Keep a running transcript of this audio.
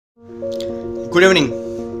Good evening,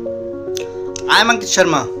 I am Ankit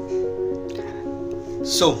Sharma.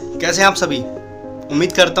 कैसे हैं आप सभी?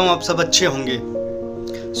 उम्मीद करता हूँ आप सब अच्छे होंगे।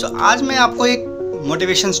 आज मैं आपको एक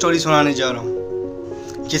मोटिवेशन स्टोरी सुनाने जा रहा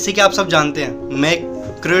हूँ। जैसे कि आप सब जानते हैं मैं एक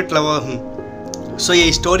क्रिकेट लवर हूँ।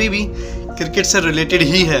 ये स्टोरी भी क्रिकेट से रिलेटेड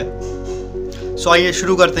ही है। आइए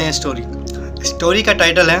शुरू करते हैं स्टोरी का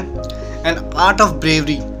टाइटल है an art of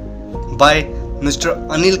bravery by mister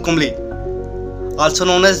Anil Kumble, also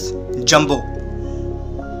known as Jumbo.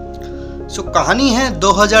 कहानी है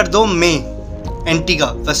 2002 में एंटीगा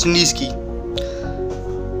वेस्ट इंडीज की।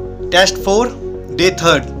 Test 4 day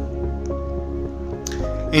 3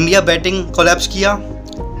 India batting collapse किया।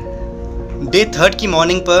 डे 3 की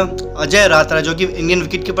मॉर्निंग पर अजय रात्रा जो कि इंडियन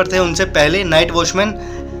विकेट कीपर थे, उनसे पहले नाइट वॉचमैन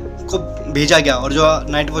को भेजा गया। और जो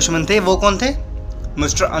नाइट वॉचमैन थे वो कौन थे?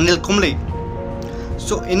 मिस्टर अनिल कुंबले।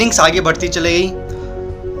 इनिंग्स आगे बढ़ती चली गई।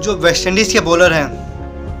 जो वेस्ट इंडीज़ के बॉलर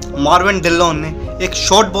हैं मार्विन डिल्लोन ने एक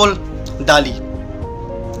शॉर्ट बॉल डाली।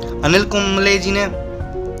 अनिल कुंबले जी ने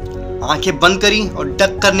आंखें बंद करी और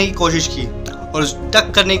डक करने की कोशिश की, और उस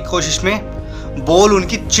डक करने की कोशिश में बॉल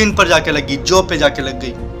उनकी चिन पर जाके लगी, जॉ पे जाके लग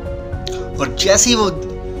गई। और जैसे ही वो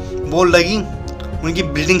बॉल लगी उनकी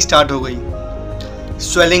ब्लीडिंग स्टार्ट हो गई,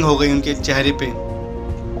 स्वेलिंग हो गई उनके चेहरे पे,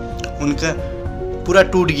 उनका पूरा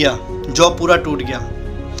टूट गया, जॉ पूरा टूट गया।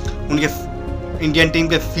 उनके इंडियन टीम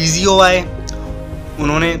के फिजियो आए,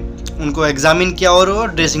 उन्होंने उनको एग्जामिन किया और वो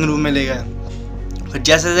ड्रेसिंग रूम में ले गए। फिर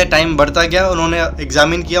जैसे जैसे टाइम बढ़ता गया उन्होंने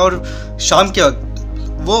एग्जामिन किया और शाम के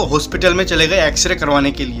वक्त वो हॉस्पिटल में चले गए एक्सरे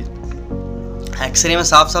करवाने के लिए। एक्सरे में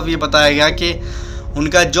साफ साफ ये बताया गया कि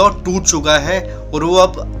उनका जॉ टूट चुका है और वो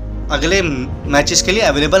अब अगले मैचेस के लिए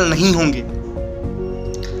अवेलेबल नहीं होंगे।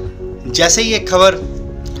 जैसे ही ये खबर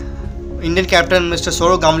Indian captain mister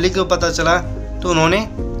Sourav Ganguly को पता चला तो उन्होंने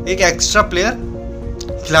एक एक्स्ट्रा प्लेयर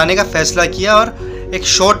खिलाने का फैसला किया और एक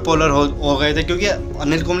शॉर्ट बॉलर हो गए थे, क्योंकि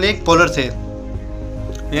अनिल कुंबले एक बॉलर थे,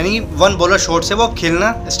 यानी 1 बॉलर शॉर्ट से वो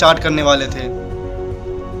खेलना स्टार्ट करने वाले थे।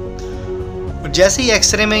 और जैसे ही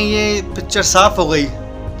एक्सरे में ये पिक्चर साफ हो गई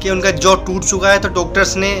कि उनका जॉ टूट चुका है, तो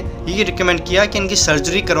डॉक्टर्स ने ये रिकमेंड किया कि इनकी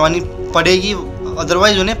सर्जरी करवानी पड़ेगी,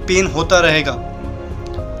 अदरवाइज उन्हें पेन होता रहेगा,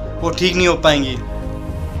 वो ठीक नहीं हो पाएंगी।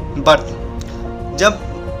 बट जब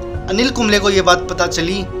अनिल कुंबले को ये बात पता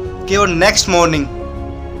चली कि वो नेक्स्ट मॉर्निंग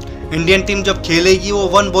इंडियन टीम जब खेलेगी वो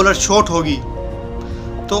 1 बॉलर शॉर्ट होगी,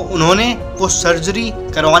 तो उन्होंने वो सर्जरी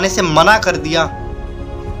करवाने से मना कर दिया।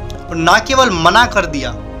 और ना केवल मना कर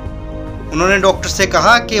दिया, उन्होंने डॉक्टर से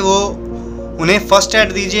कहा कि वो उन्हें फर्स्ट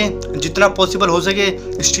एड दीजिए, जितना पॉसिबल हो सके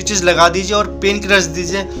स्टिचेस लगा दीजिए और पेन किलर्स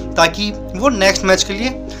दीजिए, ताकि वो नेक्स्ट मैच के लिए,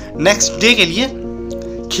 नेक्स्ट डे के लिए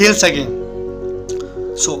खेल सकें।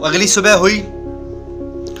 अगली सुबह हुई।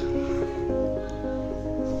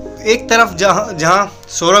 एक तरफ जहां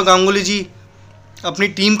सौरव गांगुली जी अपनी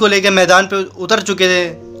टीम को लेकर मैदान पे उतर चुके थे,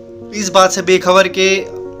 इस बात से बेखबर के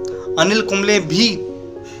अनिल कुंबले भी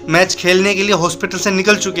मैच खेलने के लिए हॉस्पिटल से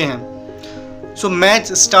निकल चुके हैं।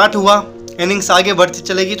 मैच स्टार्ट हुआ, इनिंग्स आगे बढ़ती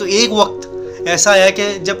चलेगी। तो एक वक्त ऐसा आया कि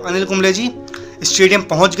जब अनिल कुंबले जी स्टेडियम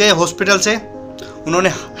पहुंच गए हॉस्पिटल से, उन्होंने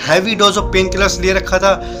heavy dose of pain killers ले रखा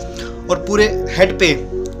था और पूरे हेड पे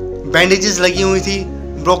बैंडेजेस लगी हुई थी,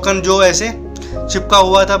 ब्रोकन जो ऐसे चिपका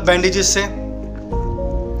हुआ था बैंडेजेस से।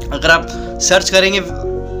 अगर आप सर्च करेंगे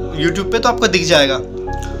यूट्यूब पे तो आपको दिख जाएगा।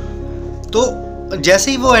 तो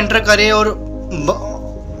जैसे ही वो एंटर करे और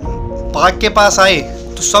पार्क के पास आए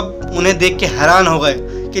तो सब उन्हें देख के हैरान हो गए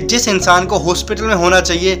कि जिस इंसान को हॉस्पिटल में होना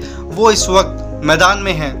चाहिए वो इस वक्त मैदान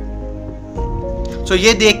में है।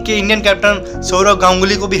 ये देख के इंडियन कैप्टन सौरव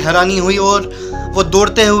गांगुली को भी हैरानी हुई और वो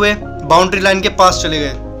दौड़ते हुए बाउंड्री लाइन के पास चले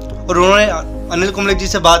गए और उन्होंने अनिल कुंबले जी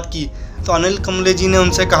से बात की। तो अनिल कुंबले जी ने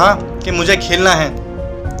उनसे कहा कि मुझे खेलना है,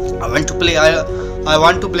 I want to play, I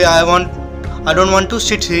want to play, I don't want to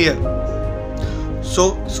sit here।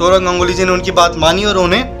 Saurav Ganguly जी ने उनकी बात मानी और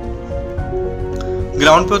उन्हें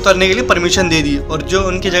ग्राउंड पे उतरने के लिए परमिशन दे दी, और जो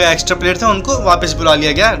उनकी जगह एक्स्ट्रा प्लेयर थे उनको वापस बुला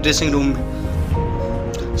लिया गया ड्रेसिंग रूम में।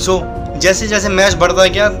 जैसे जैसे मैच बढ़ता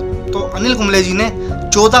गया तो अनिल कुंबले जी ने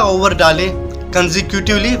 14 ओवर डाले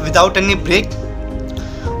कंसेक्यूटिवली विदाउट एनी ब्रेक,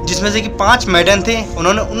 जिसमें से कि 5 मेडन थे।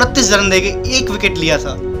 उन्होंने 29 रन देके 1 विकेट लिया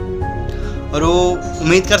था। और वो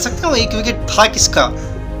उम्मीद कर सकते हैं वो 1 विकेट था किसका?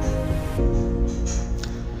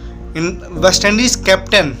 West Indies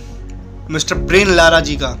captain mister Brian Lara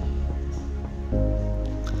जी का।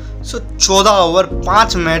 14 ओवर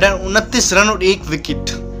 5 मेडन 29 रन और 1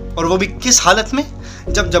 विकेट, और वो भी किस हालत में?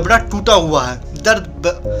 जब जबड़ा टूटा हुआ है,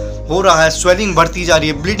 दर्द हो रहा है, स्वेलिंग बढ़ती जा रही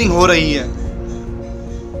है, ब्लीडिंग हो रही है।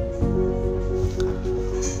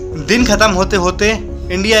 दिन खत्म होते होते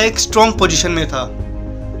इंडिया एक स्ट्रॉन्ग पोजीशन में था।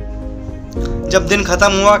 जब दिन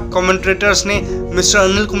ख़त्म हुआ, कमेंटेटर्स ने मिस्टर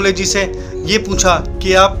अनिल कुंबले जी से ये पूछा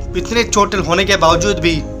कि आप इतने चोटिल होने के बावजूद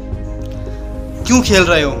भी क्यों खेल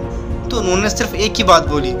रहे हो, तो उन्होंने सिर्फ एक ही बात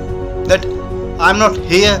बोली, that I am not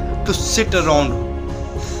here to sit around,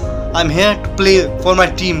 I am here to play for my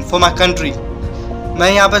team, for my country.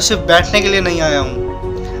 मैं यहाँ पर सिर्फ बैठने के लिए नहीं आया हूँ,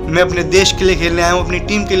 मैं अपने देश के लिए खेलने आया हूँ, अपनी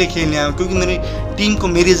टीम के लिए खेलने आया हूँ, क्योंकि मेरी टीम को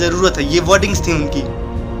मेरी ज़रूरत है। ये वर्डिंग्स थी उनकी।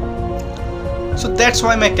 सो दैट्स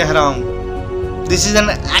वाई मैं कह रहा हूँ this is an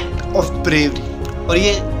act of bravery. और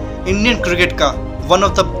ये इंडियन क्रिकेट का one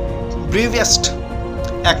of the bravest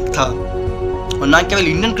act था, और ना केवल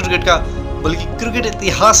इंडियन क्रिकेट का बल्कि क्रिकेट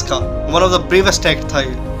इतिहास का one of the bravest act था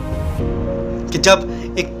ये, कि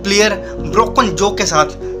जब एक प्लेयर ब्रोकन जो के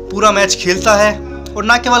साथ पूरा मैच खेलता है, और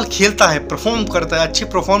ना केवल खेलता है, परफॉर्म करता है, अच्छी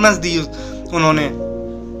परफॉर्मेंस दी उन्होंने।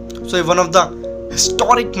 सो ये one of the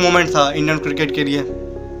historic moment था इंडियन क्रिकेट के लिए,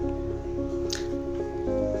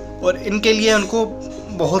 और इनके लिए उनको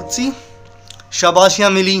बहुत सी शाबाशियाँ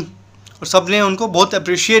मिली और सबने उनको बहुत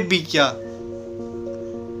अप्रिशिएट भी किया।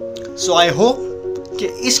 सो आई होप कि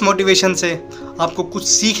इस मोटिवेशन से आपको कुछ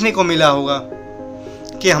सीखने को मिला होगा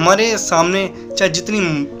कि हमारे सामने चाहे जितनी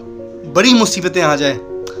बड़ी मुसीबतें आ जाए,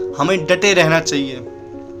 हमें डटे रहना चाहिए,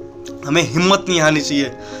 हमें हिम्मत नहीं हारनी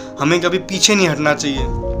चाहिए, हमें कभी पीछे नहीं हटना चाहिए,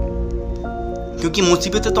 क्योंकि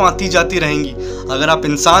मुसीबतें तो आती जाती रहेंगी। अगर आप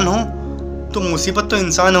इंसान हो तो मुसीबत तो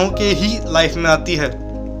इंसान हो के ही लाइफ में आती है,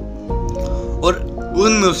 और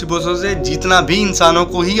उन मुसीबतों से जीतना भी इंसानों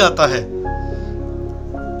को ही आता है।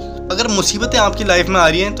 अगर मुसीबतें आपकी लाइफ में आ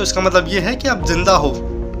रही हैं तो इसका मतलब ये है कि आप जिंदा हो।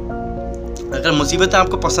 अगर मुसीबतें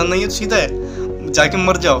आपको पसंद नहीं है तो सीधा है जाके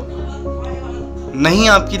मर जाओ, नहीं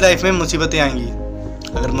आपकी लाइफ में मुसीबतें आएंगी।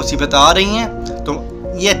 अगर मुसीबतें आ रही हैं तो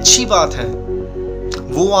ये अच्छी बात है,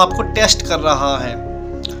 वो आपको टेस्ट कर रहा है,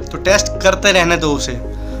 तो टेस्ट करते रहने दो उसे।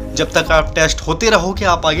 जब तक आप टेस्ट होते रहोगे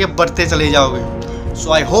आप आगे बढ़ते चले जाओगे।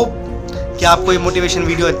 सो आई होप कि आपको ये मोटिवेशन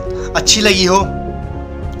वीडियो अच्छी लगी हो,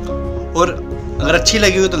 और अगर अच्छी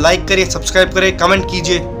लगी हो तो लाइक करिए, सब्सक्राइब करिए, कमेंट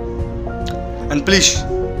कीजिए, and please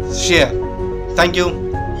share. Thank you.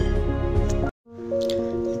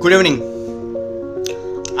 Good evening,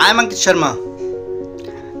 I am Ankit Sharma.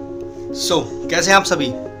 सो कैसे हैं आप सभी?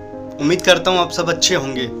 उम्मीद करता हूँ आप सब अच्छे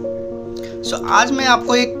होंगे। सो आज मैं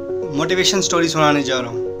आपको एक मोटिवेशन स्टोरी सुनाने जा रहा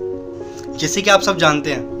हूँ। जैसे कि आप सब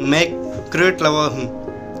जानते हैं मैं एक क्रिकेट लवर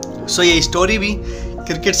हूँ, सो ये स्टोरी भी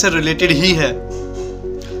क्रिकेट से रिलेटेड ही है।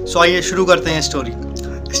 सो आइए शुरू करते हैं स्टोरी।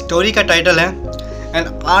 स्टोरी का टाइटल है an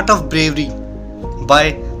art of bravery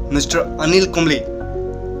by mister Anil Kumble,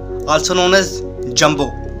 also known as jumbo.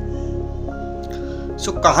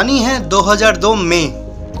 सो कहानी है 2002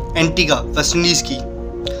 में एंटीगा वेस्ट इंडीज की,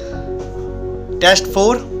 test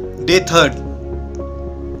 4 day 3।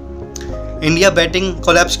 India batting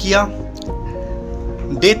collapse किया।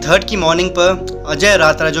 डे 3 की मॉर्निंग पर अजय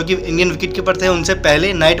रात्रा जो कि इंडियन विकेट कीपर थे, उनसे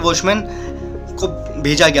पहले नाइट वॉचमैन को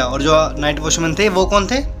भेजा गया, और जो नाइट वॉचमैन थे वो कौन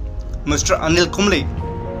थे? मिस्टर अनिल कुंबले।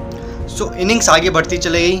 सो इनिंग्स आगे बढ़ती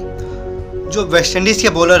चली गई। जो वेस्ट इंडीज़ के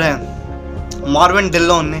बॉलर हैं मार्विन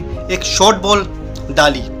डिल्लोन ने एक शॉर्ट बॉल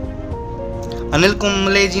डाली। अनिल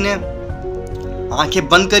कुंबले जी ने आंखें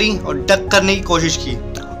बंद करी और डक करने की कोशिश की,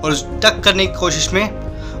 और उस डक करने की कोशिश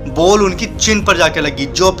में बॉल उनकी चिन पर जाके लगी,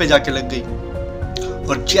 जॉ पे जाके लग गई,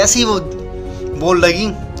 और जैसे ही वो बॉल लगी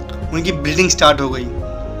उनकी ब्लीडिंग स्टार्ट हो गई,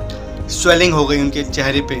 स्वेलिंग हो गई उनके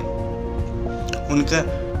चेहरे पे, उनका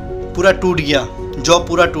पूरा टूट गया, जॉ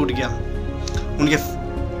पूरा टूट गया। उनके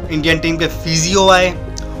इंडियन टीम के फिजियो आए,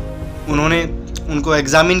 उन्होंने उनको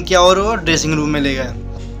एग्जामिन किया और वो ड्रेसिंग रूम में ले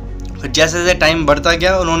गए। फिर जैसे जैसे टाइम बढ़ता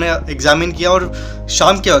गया उन्होंने एग्जामिन किया, और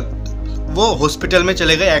शाम के वक्त वो हॉस्पिटल में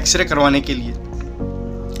चले गए एक्सरे करवाने के लिए।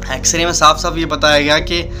 एक्सरे में साफ साफ ये बताया गया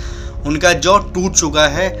कि उनका जॉ टूट चुका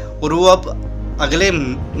है और वो अब अगले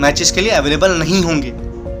मैचेस के लिए अवेलेबल नहीं होंगे।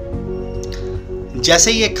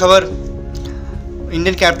 जैसे ही ये खबर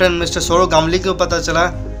Indian captain mister Sourav Ganguly को पता चला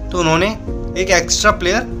तो उन्होंने एक एक्स्ट्रा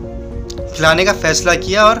प्लेयर खिलाने का फैसला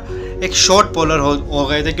किया, और एक शॉर्ट बॉलर हो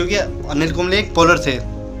गए थे, क्योंकि अनिल कुंबले एक बॉलर थे,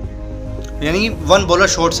 यानी 1 बॉलर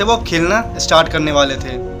शॉर्ट से वो खेलना स्टार्ट करने वाले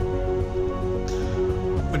थे।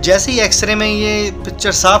 और जैसे ही एक्सरे में ये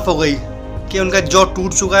पिक्चर साफ हो गई कि उनका जॉ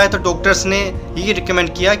टूट चुका है, तो डॉक्टर्स ने ये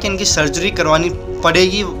रिकमेंड किया कि इनकी सर्जरी करवानी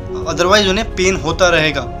पड़ेगी, अदरवाइज उन्हें पेन होता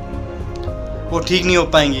रहेगा, वो ठीक नहीं हो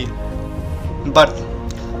पाएंगी। बट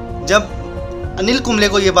जब अनिल कुंबले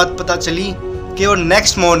को ये बात पता चली कि वो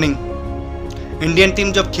नेक्स्ट मॉर्निंग इंडियन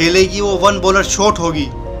टीम जब खेलेगी वो 1 बॉलर शॉर्ट होगी,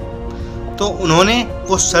 तो उन्होंने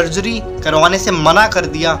वो सर्जरी करवाने से मना कर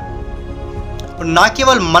दिया। और ना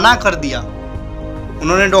केवल मना कर दिया,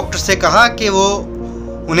 उन्होंने डॉक्टर से कहा कि वो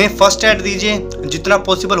उन्हें फर्स्ट एड दीजिए, जितना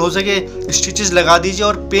पॉसिबल हो सके स्टिचेस लगा दीजिए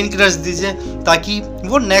और पेन किलर्स दीजिए ताकि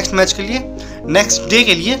वो नेक्स्ट मैच के लिए, नेक्स्ट डे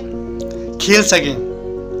के लिए खेल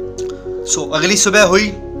सकें। सो अगली सुबह हुई।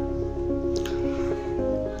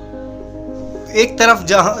 एक तरफ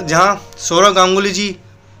जहां सौरव गांगुली जी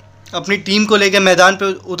अपनी टीम को लेकर मैदान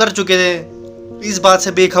पे उतर चुके थे, इस बात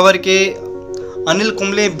से बेखबर के अनिल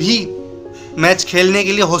कुंबले भी मैच खेलने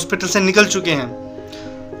के लिए हॉस्पिटल से निकल चुके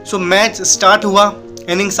हैं। सो मैच स्टार्ट हुआ,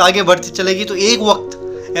 इनिंग्स आगे बढ़ती चलेगी। तो एक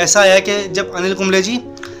वक्त ऐसा आया कि जब अनिल कुंबले जी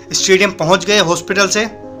स्टेडियम पहुंच गए हॉस्पिटल से,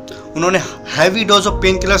 उन्होंने heavy dose of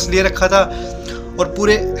pain killers ले रखा था और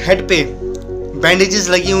पूरे हेड पे बैंडेजेस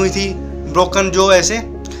लगी हुई थी, ब्रोकन जो ऐसे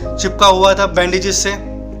चिपका हुआ था बैंडेजेस से।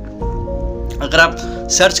 अगर आप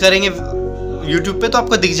सर्च करेंगे यूट्यूब पे तो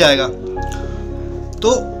आपको दिख जाएगा।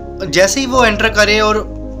 तो जैसे ही वो एंटर करे और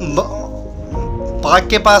पार्क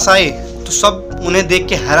के पास आए तो सब उन्हें देख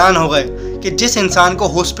के हैरान हो गए कि जिस इंसान को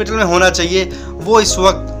हॉस्पिटल में होना चाहिए वो इस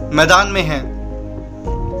वक्त मैदान में है।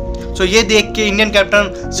 तो ये देख के इंडियन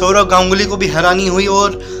कैप्टन सौरव गांगुली को भी हैरानी हुई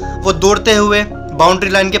और वो दौड़ते हुए बाउंड्री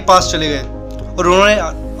लाइन के पास चले गए और उन्होंने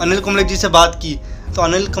अनिल कुंबले जी से बात की। तो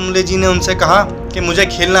अनिल कुंबले जी ने उनसे कहा कि मुझे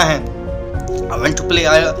खेलना है, I want to play,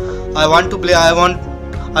 I want to play,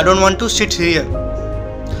 I don't want to sit here.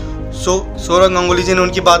 So Saurav Ganguly जी ने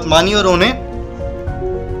उनकी बात मानी और उन्हें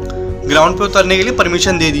ग्राउंड पे उतरने के लिए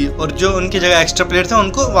परमिशन दे दी और जो उनकी जगह एक्स्ट्रा प्लेयर थे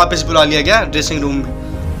उनको वापस बुला लिया गया ड्रेसिंग रूम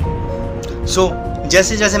में। सो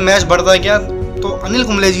जैसे जैसे मैच बढ़ता गया तो अनिल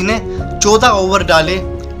कुंबले जी ने 14 ओवर डाले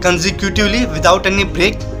कंसेक्यूटिवली विदाउट एनी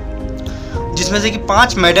ब्रेक, जिसमें से कि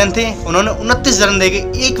 5 मेडन थे। उन्होंने 29 रन देके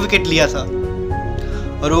 1 विकेट लिया था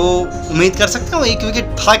और वो उम्मीद कर सकते हैं वो 1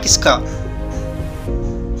 विकेट था किसका?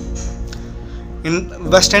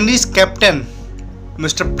 West Indies captain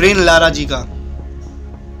mister Brian Lara जी का।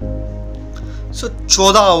 सो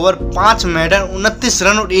 14 ओवर 5 मेडन 29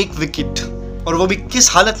 रन और 1 विकेट, और वो भी किस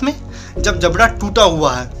हालत में? जब जबड़ा टूटा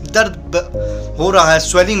हुआ है, दर्द हो रहा है,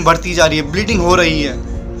 स्वेलिंग बढ़ती जा रही है, ब्लीडिंग हो रही है।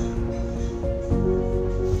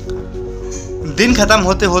 दिन खत्म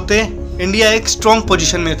होते होते इंडिया एक स्ट्रॉन्ग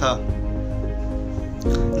पोजीशन में था।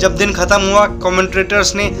 जब दिन खत्म हुआ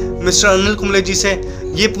कमेंटेटर्स ने मिस्टर अनिल कुंबले जी से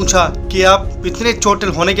ये पूछा कि आप इतने चोटिल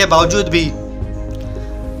होने के बावजूद भी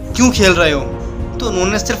क्यों खेल रहे हो? तो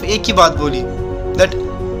उन्होंने सिर्फ एक ही बात बोली, that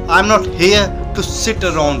I am not here to sit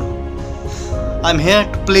around, I am here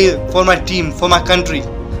to play for my team, for my country.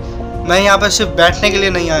 मैं यहाँ पर सिर्फ बैठने के लिए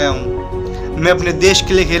नहीं आया हूँ, मैं अपने देश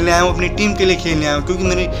के लिए खेलने आया हूँ, अपनी टीम के लिए खेलने आया हूँ, क्योंकि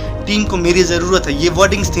मेरी टीम को मेरी ज़रूरत है। ये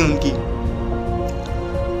वर्डिंग्स थी उनकी।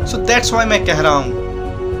 सो दैट्स वाई मैं कह रहा हूँ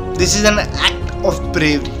this is an act of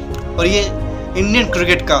bravery, और ये इंडियन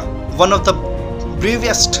क्रिकेट का one of the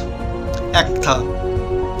bravest act था,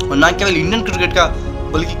 और ना केवल इंडियन क्रिकेट का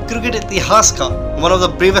बल्कि क्रिकेट इतिहास का one of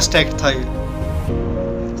the bravest act था ये,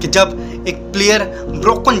 कि जब एक प्लेयर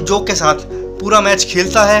ब्रोकन जो के साथ पूरा मैच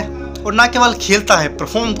खेलता है, और ना केवल खेलता है,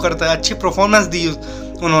 परफॉर्म करता है, अच्छी परफॉर्मेंस दी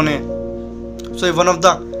उन्होंने। सो ये one of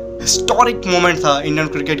the historic moment था इंडियन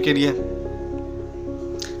क्रिकेट के लिए,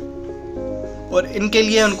 और इनके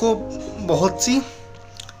लिए उनको बहुत सी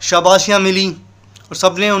शाबाशियाँ मिली और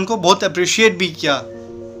सब ने उनको बहुत अप्रिशिएट भी किया।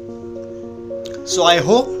 सो आई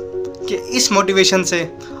होप कि इस मोटिवेशन से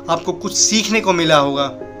आपको कुछ सीखने को मिला होगा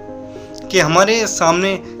कि हमारे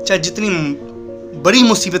सामने चाहे जितनी बड़ी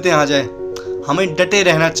मुसीबतें आ जाए, हमें डटे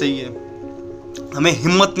रहना चाहिए, हमें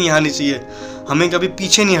हिम्मत नहीं हारनी चाहिए, हमें कभी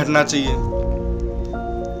पीछे नहीं हटना चाहिए,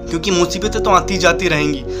 क्योंकि मुसीबतें तो आती जाती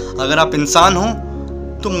रहेंगी। अगर आप इंसान हो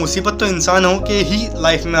तो मुसीबत तो इंसानों के ही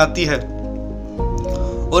लाइफ में आती है,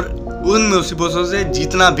 और उन मुसीबतों से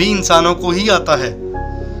जीतना भी इंसानों को ही आता है।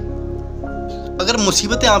 अगर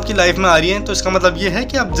मुसीबतें आपकी लाइफ में आ रही हैं तो इसका मतलब ये है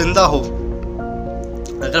कि आप जिंदा हो।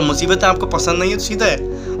 अगर मुसीबतें आपको पसंद नहीं है तो सीधा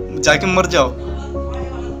है जाके मर जाओ।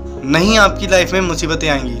 नहीं, आपकी लाइफ में मुसीबतें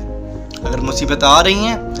आएंगी। अगर मुसीबतें आ रही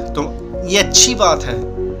हैं तो ये अच्छी बात है,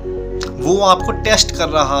 वो आपको टेस्ट कर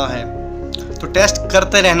रहा है, तो टेस्ट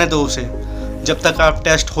करते रहने दो उसे। जब तक आप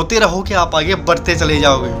टेस्ट होते रहोगे आप आगे बढ़ते चले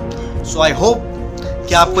जाओगे। सो आई होप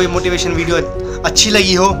कि आपको ये मोटिवेशन वीडियो अच्छी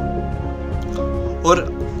लगी हो, और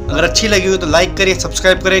अगर अच्छी लगी हो तो लाइक करिए,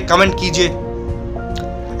 सब्सक्राइब करिए, कमेंट कीजिए,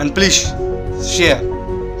 and please share.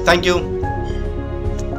 Thank you.